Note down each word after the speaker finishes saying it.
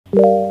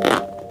One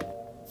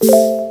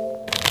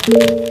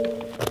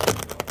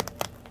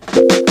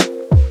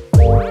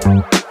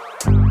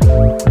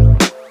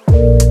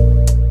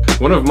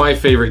of my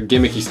favorite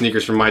gimmicky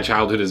sneakers from my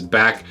childhood is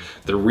back,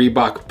 the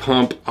Reebok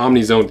Pump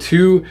Omni Zone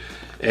 2.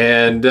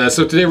 And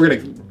so today we're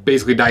gonna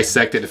basically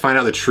dissect it to find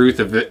out the truth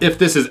of if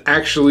this is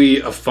actually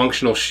a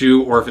functional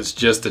shoe or if it's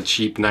just a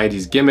cheap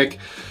 90s gimmick.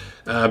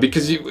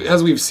 Because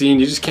as we've seen,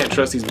 you just can't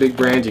trust these big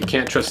brands, you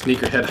can't trust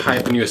sneakerhead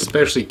hype, and you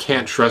especially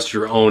can't trust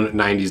your own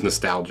 90s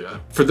nostalgia.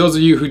 For those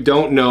of you who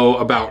don't know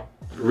about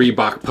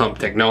Reebok Pump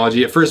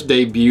technology, it first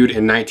debuted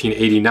in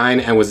 1989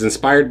 and was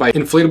inspired by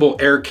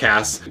inflatable air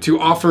casts to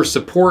offer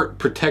support,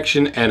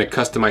 protection, and a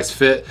customized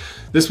fit.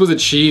 This was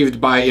achieved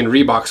by, in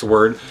Reebok's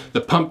word,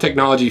 the pump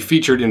technology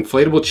featured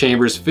inflatable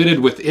chambers fitted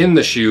within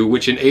the shoe,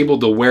 which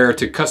enabled the wearer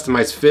to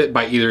customize fit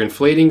by either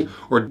inflating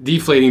or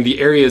deflating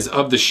the areas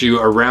of the shoe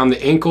around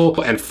the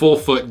ankle and full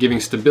foot, giving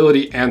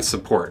stability and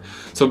support.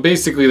 So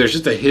basically there's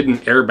just a hidden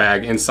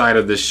airbag inside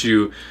of this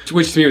shoe,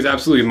 which to me was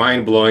absolutely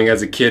mind-blowing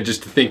as a kid,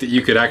 just to think that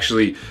you could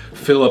actually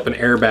fill up an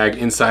airbag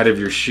inside of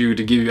your shoe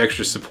to give you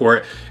extra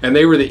support. And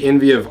they were the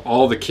envy of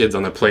all the kids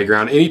on the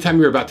playground. Anytime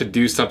you were about to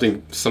do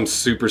something, some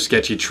super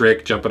sketchy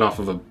trick, jumping off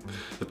of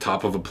the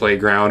top of a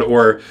playground,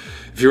 or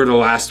if you were the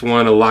last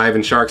one alive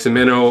in sharks and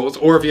minnows,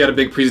 or if you had a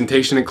big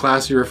presentation in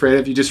class you were afraid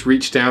of, you just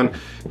reach down,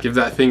 give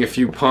that thing a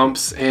few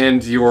pumps,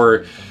 and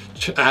your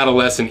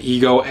adolescent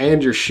ego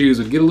and your shoes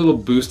would get a little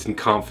boost in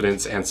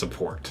confidence and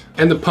support.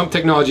 And the pump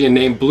technology and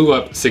name blew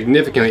up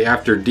significantly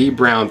after D.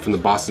 Brown from the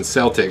Boston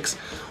Celtics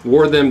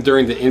wore them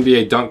during the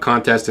NBA dunk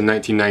contest in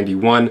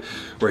 1991,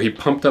 where he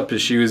pumped up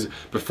his shoes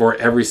before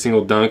every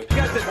single dunk.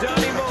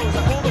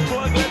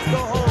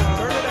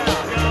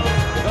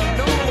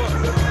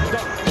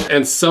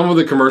 And some of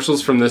the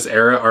commercials from this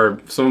era are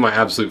some of my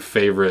absolute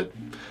favorite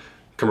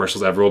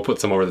commercials ever. We'll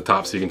put some over the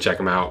top so you can check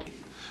them out.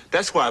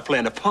 That's why I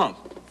plan to pump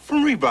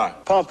from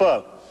Reebok. Pump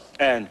up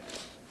and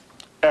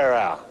air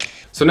out.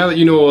 So now that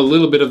you know a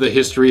little bit of the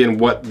history and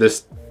what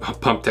this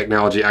pump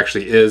technology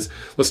actually is,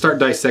 let's start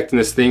dissecting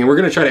this thing. And we're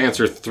gonna try to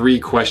answer 3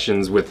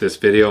 questions with this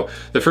video.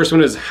 The first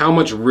one is how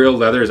much real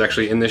leather is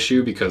actually in this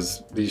shoe,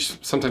 because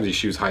sometimes these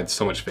shoes hide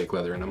so much fake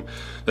leather in them.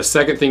 The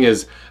second thing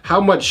is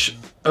how much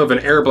of an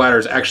air bladder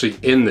is actually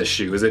in this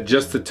shoe. Is it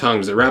just the tongue?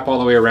 Does it wrap all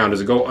the way around?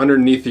 Does it go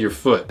underneath your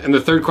foot? And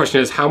the third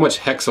question is how much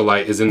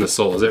Hexalite is in the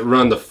sole? Does it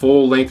run the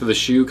full length of the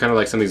shoe, kind of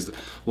like some of these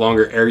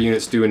longer air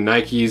units do in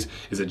Nikes?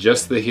 Is it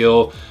just the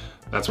heel?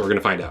 That's what we're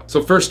gonna find out.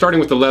 So first, starting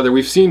with the leather,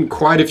 we've seen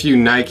quite a few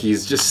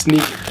Nikes just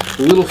sneak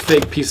little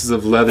fake pieces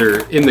of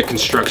leather in the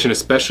construction,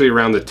 especially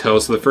around the toe.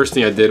 So the first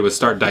thing I did was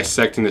start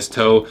dissecting this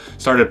toe,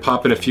 started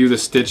popping a few of the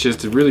stitches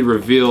to really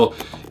reveal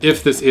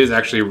if this is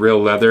actually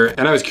real leather.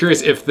 And I was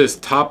curious if this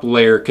top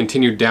layer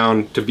continued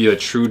down to be a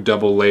true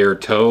double layer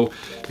toe,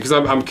 because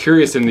I'm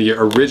curious in the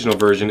original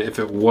version if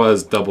it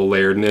was double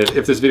layered. And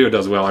if this video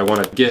does well, I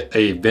want to get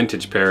a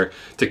vintage pair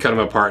to cut them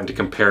apart and to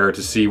compare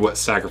to see what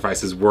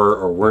sacrifices were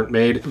or weren't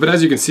made. But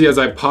as you can see, as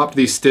I popped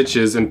these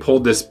stitches and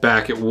pulled this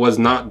back, it was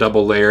not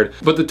double layered,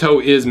 but the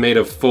toe is made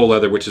of full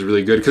leather, which is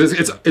really good, because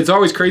it's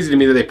always crazy to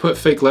me that they put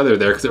fake leather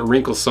there, because it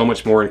wrinkles so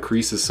much more and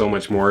creases so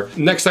much more.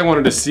 Next, I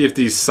wanted to see if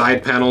these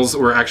side panels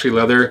were actually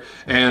leather,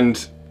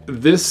 and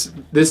this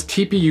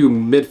TPU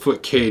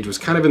midfoot cage was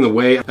kind of in the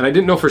way, and I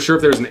didn't know for sure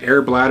if there was an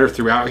air bladder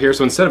throughout here.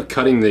 So instead of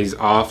cutting these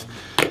off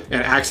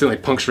and accidentally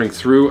puncturing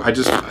through, I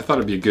thought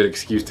it'd be a good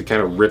excuse to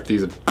kind of rip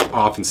these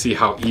off and see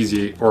how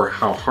easy or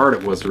how hard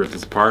it was to rip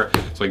this apart.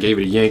 So I gave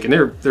it a yank, and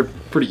they're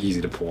pretty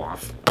easy to pull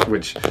off,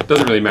 which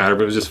doesn't really matter,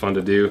 but it was just fun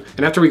to do.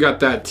 And after we got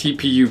that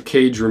TPU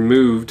cage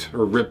removed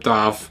or ripped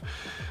off,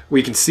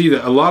 we can see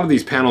that a lot of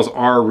these panels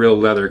are real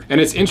leather. And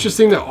it's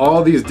interesting that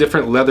all these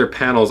different leather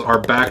panels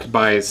are backed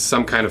by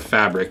some kind of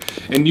fabric.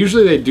 And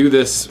usually they do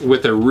this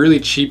with a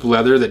really cheap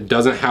leather that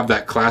doesn't have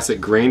that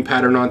classic grain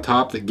pattern on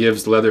top that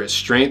gives leather its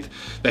strength.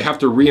 They have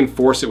to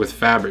reinforce it with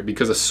fabric,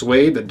 because a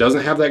suede that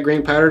doesn't have that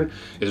grain pattern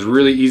is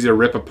really easy to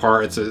rip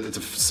apart. It's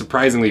a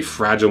surprisingly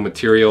fragile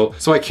material.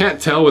 So I can't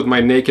tell with my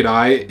naked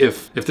eye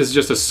if this is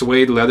just a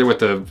suede leather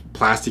with a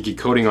plasticky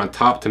coating on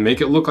top to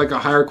make it look like a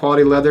higher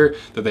quality leather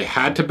that they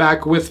had to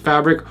back with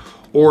fabric,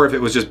 or if it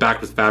was just backed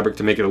with fabric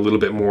to make it a little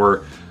bit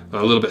more,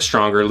 a little bit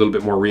stronger, a little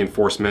bit more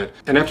reinforcement.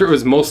 And after it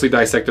was mostly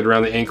dissected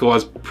around the ankle, I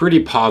was pretty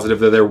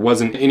positive that there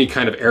wasn't any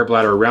kind of air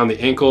bladder around the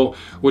ankle,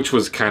 which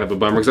was kind of a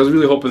bummer, because I was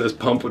really hoping this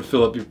pump would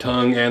fill up your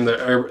tongue and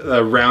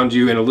around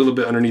you and a little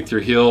bit underneath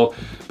your heel,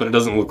 but it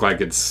doesn't look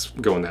like it's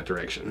going that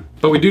direction.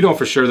 But we do know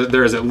for sure that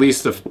there is at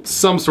least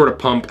some sort of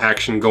pump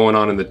action going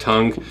on in the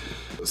tongue.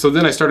 So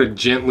then I started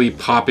gently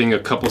popping a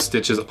couple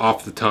stitches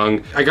off the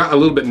tongue. I got a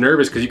little bit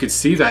nervous because you could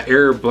see that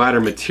air bladder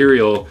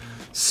material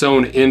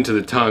sewn into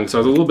the tongue. So I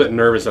was a little bit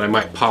nervous that I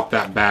might pop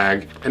that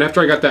bag. And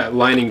after I got that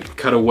lining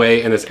cut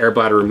away and this air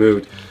bladder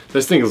removed,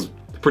 this thing is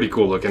pretty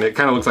cool looking. It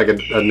kind of looks like a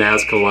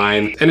Nazca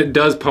line, and it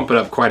does pump it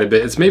up quite a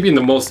bit. It's maybe in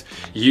the most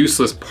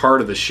useless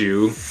part of the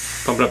shoe,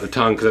 pumping up the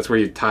tongue, because that's where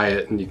you tie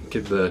it and you can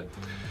get the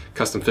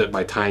custom fit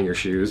by tying your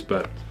shoes.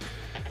 But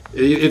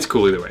it's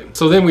cool either way.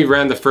 So then we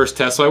ran the first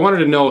test. So I wanted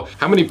to know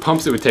how many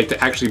pumps it would take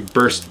to actually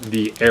burst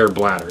the air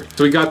bladder.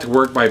 So we got to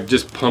work by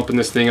just pumping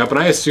this thing up, and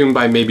I assumed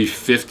by maybe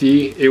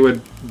 50 it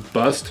would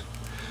bust.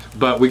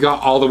 But we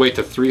got all the way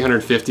to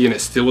 350 and it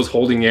still was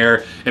holding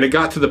air. And it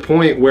got to the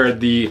point where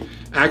the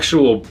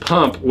actual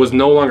pump was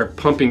no longer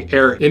pumping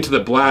air into the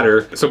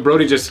bladder. So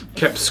Brody just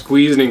kept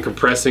squeezing and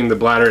compressing the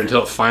bladder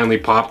until it finally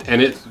popped,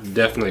 and it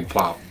definitely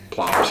plopped.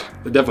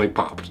 It definitely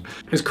popped.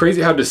 It's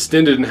crazy how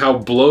distended and how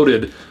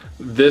bloated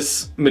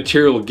this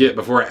material will get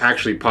before it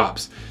actually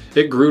pops.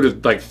 It grew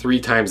to like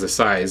 3 times the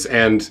size,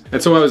 and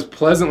so I was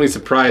pleasantly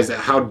surprised at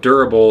how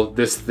durable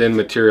this thin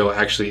material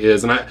actually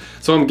is. And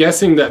so I'm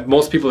guessing that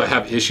most people that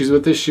have issues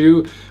with this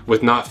shoe,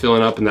 with not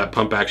filling up and that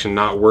pump action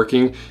not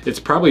working, it's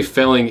probably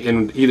failing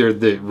in either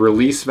the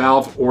release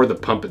valve or the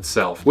pump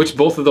itself, which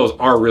both of those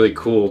are really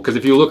cool, because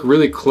if you look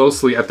really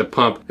closely at the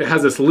pump, it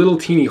has this little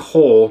teeny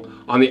hole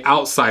on the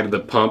outside of the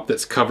pump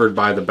that's covered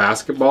by the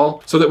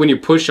basketball, so that when you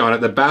push on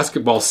it, the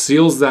basketball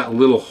seals that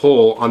little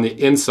hole on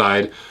the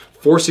inside,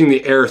 forcing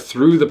the air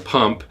through the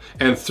pump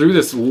and through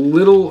this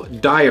little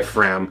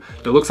diaphragm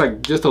that looks like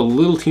just a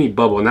little teeny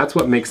bubble, and that's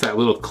what makes that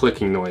little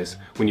clicking noise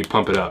when you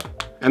pump it up.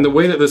 And the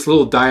way that this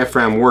little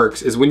diaphragm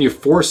works is when you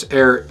force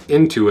air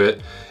into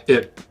it,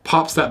 it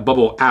pops that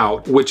bubble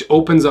out, which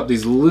opens up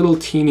these little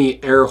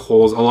teeny air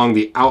holes along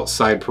the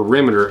outside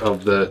perimeter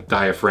of the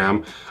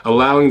diaphragm,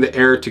 allowing the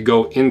air to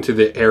go into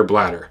the air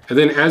bladder. And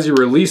then as you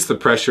release the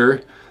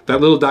pressure, that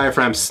little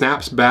diaphragm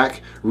snaps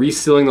back,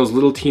 resealing those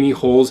little teeny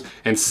holes,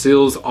 and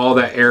seals all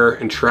that air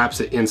and traps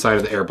it inside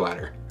of the air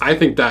bladder. I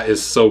think that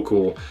is so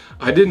cool.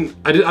 I don't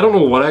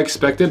know what I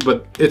expected,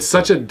 but it's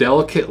such a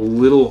delicate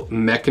little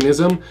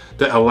mechanism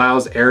that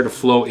allows air to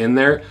flow in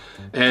there.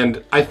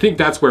 And I think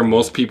that's where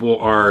most people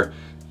are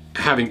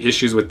having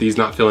issues with these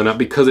not filling up,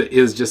 because it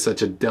is just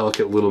such a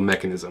delicate little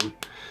mechanism.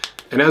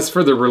 And as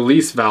for the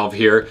release valve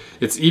here,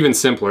 it's even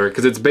simpler,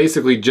 because it's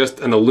basically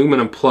just an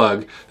aluminum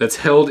plug that's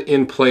held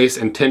in place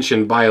and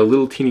tensioned by a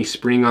little teeny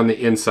spring on the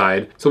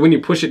inside. So when you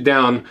push it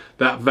down,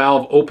 that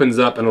valve opens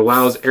up and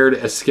allows air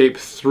to escape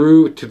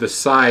through to the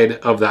side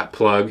of that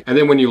plug. And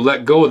then when you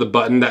let go of the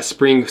button, that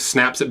spring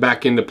snaps it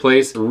back into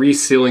place,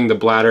 resealing the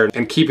bladder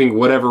and keeping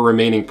whatever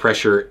remaining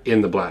pressure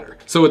in the bladder.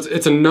 So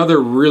it's another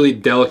really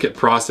delicate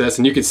process,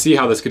 and you can see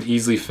how this could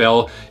easily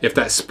fail if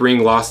that spring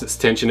lost its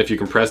tension, if you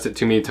compressed it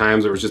too many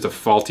times, or it was just a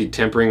faulty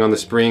tempering on the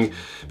spring.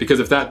 Because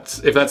if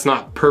that's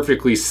not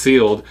perfectly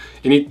sealed,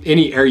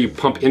 any air you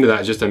pump into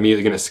that is just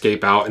immediately going to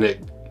escape out, and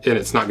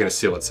it's not going to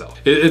seal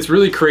itself. It's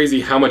really crazy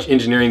how much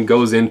engineering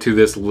goes into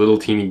this little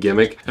teeny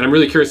gimmick, and I'm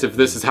really curious if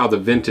this is how the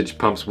vintage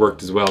pumps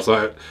worked as well.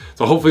 So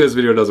hopefully this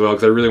video does well,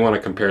 because I really want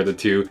to compare the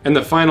two. And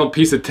the final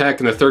piece of tech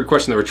and the third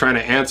question that we're trying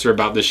to answer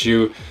about the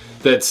shoe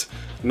that's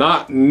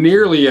not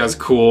nearly as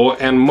cool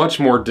and much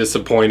more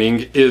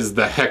disappointing is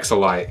the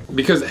Hexalite.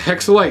 Because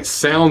Hexalite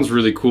sounds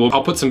really cool.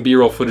 I'll put some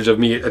B-roll footage of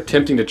me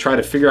attempting to try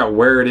to figure out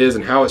where it is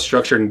and how it's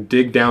structured and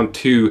dig down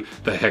to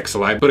the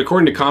Hexalite. But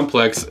according to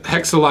Complex,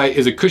 Hexalite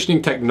is a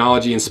cushioning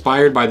technology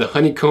inspired by the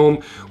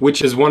honeycomb,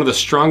 which is one of the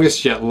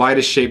strongest yet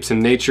lightest shapes in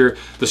nature.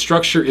 The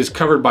structure is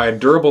covered by a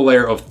durable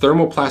layer of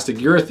thermoplastic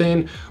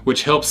urethane,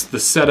 which helps the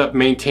setup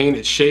maintain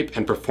its shape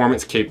and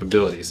performance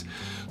capabilities.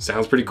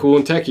 Sounds pretty cool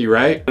and techy,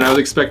 right? And I was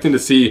expecting to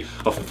see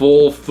a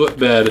full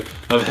footbed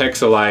of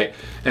Hexalite,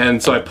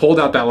 and so I pulled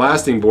out that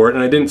lasting board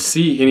and I didn't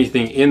see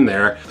anything in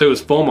there. It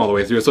was foam all the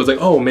way through, so I was like,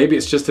 oh, maybe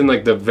it's just in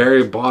like the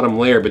very bottom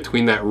layer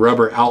between that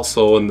rubber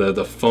outsole and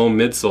the foam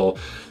midsole.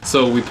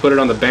 So we put it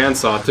on the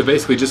bandsaw to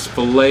basically just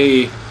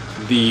fillet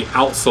the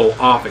outsole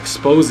off,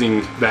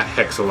 exposing that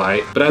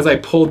Hexalite. But as I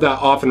pulled that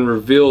off and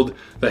revealed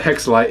the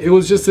Hexalite, it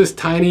was just this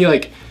tiny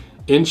like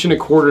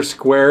 1¼ inch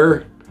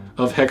square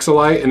of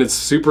Hexalite, and it's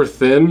super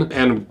thin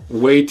and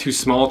way too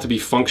small to be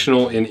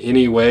functional in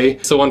any way.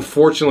 So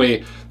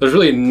unfortunately, there's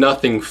really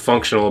nothing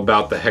functional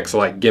about the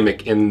Hexalite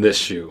gimmick in this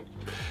shoe,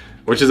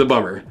 which is a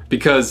bummer,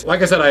 because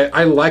like I said,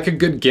 I like a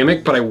good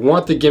gimmick, but I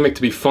want the gimmick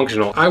to be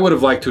functional. I would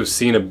have liked to have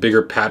seen a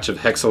bigger patch of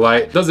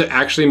Hexalite. Does it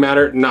actually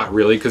matter? Not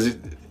really, because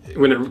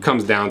when it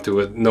comes down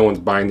to it, no one's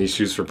buying these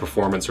shoes for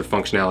performance or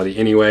functionality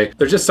anyway.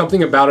 There's just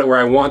something about it where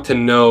I want to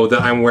know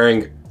that I'm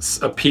wearing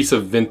a piece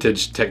of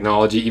vintage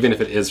technology, even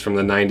if it is from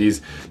the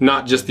 90s,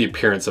 not just the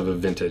appearance of a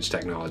vintage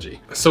technology.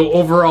 So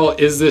overall,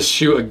 is this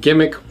shoe a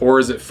gimmick or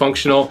is it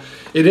functional?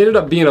 It ended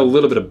up being a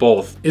little bit of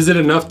both. Is it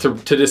enough to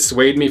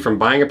dissuade me from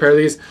buying a pair of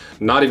these?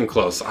 Not even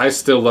close. I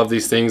still love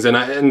these things,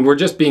 and we're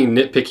just being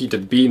nitpicky to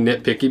be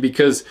nitpicky,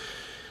 because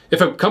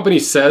if a company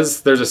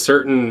says there's a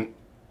certain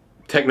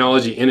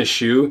technology in a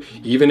shoe,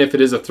 even if it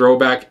is a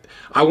throwback,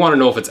 I want to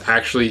know if it's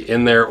actually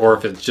in there or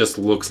if it just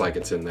looks like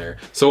it's in there.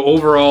 So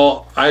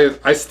overall,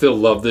 I still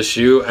love this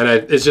shoe, and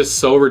it's just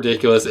so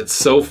ridiculous. It's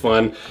so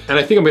fun, and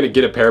I think I'm going to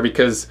get a pair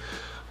because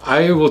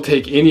I will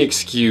take any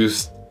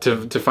excuse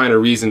to find a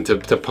reason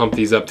to pump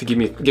these up, to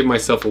give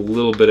myself a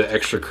little bit of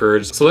extra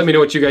courage. So let me know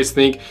what you guys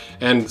think,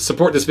 and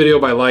support this video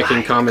by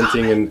liking,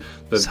 commenting, and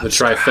the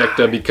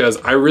trifecta, because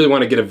I really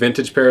want to get a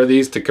vintage pair of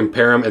these to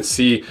compare them and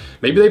see,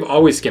 maybe they've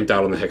always skimped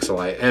out on the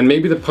Hexalite, and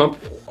maybe the pump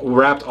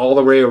wrapped all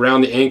the way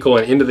around the ankle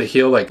and into the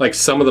heel like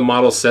some of the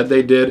models said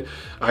they did.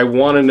 I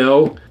want to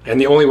know, and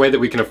the only way that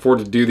we can afford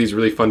to do these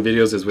really fun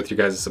videos is with you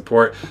guys'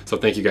 support. So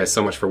thank you guys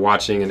so much for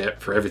watching and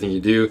for everything you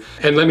do,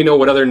 and let me know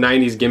what other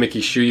 90s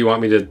gimmicky shoe you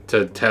want me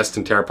to test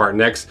and tear apart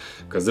next,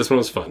 because this one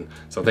was fun.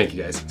 So thank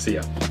you guys. See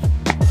ya.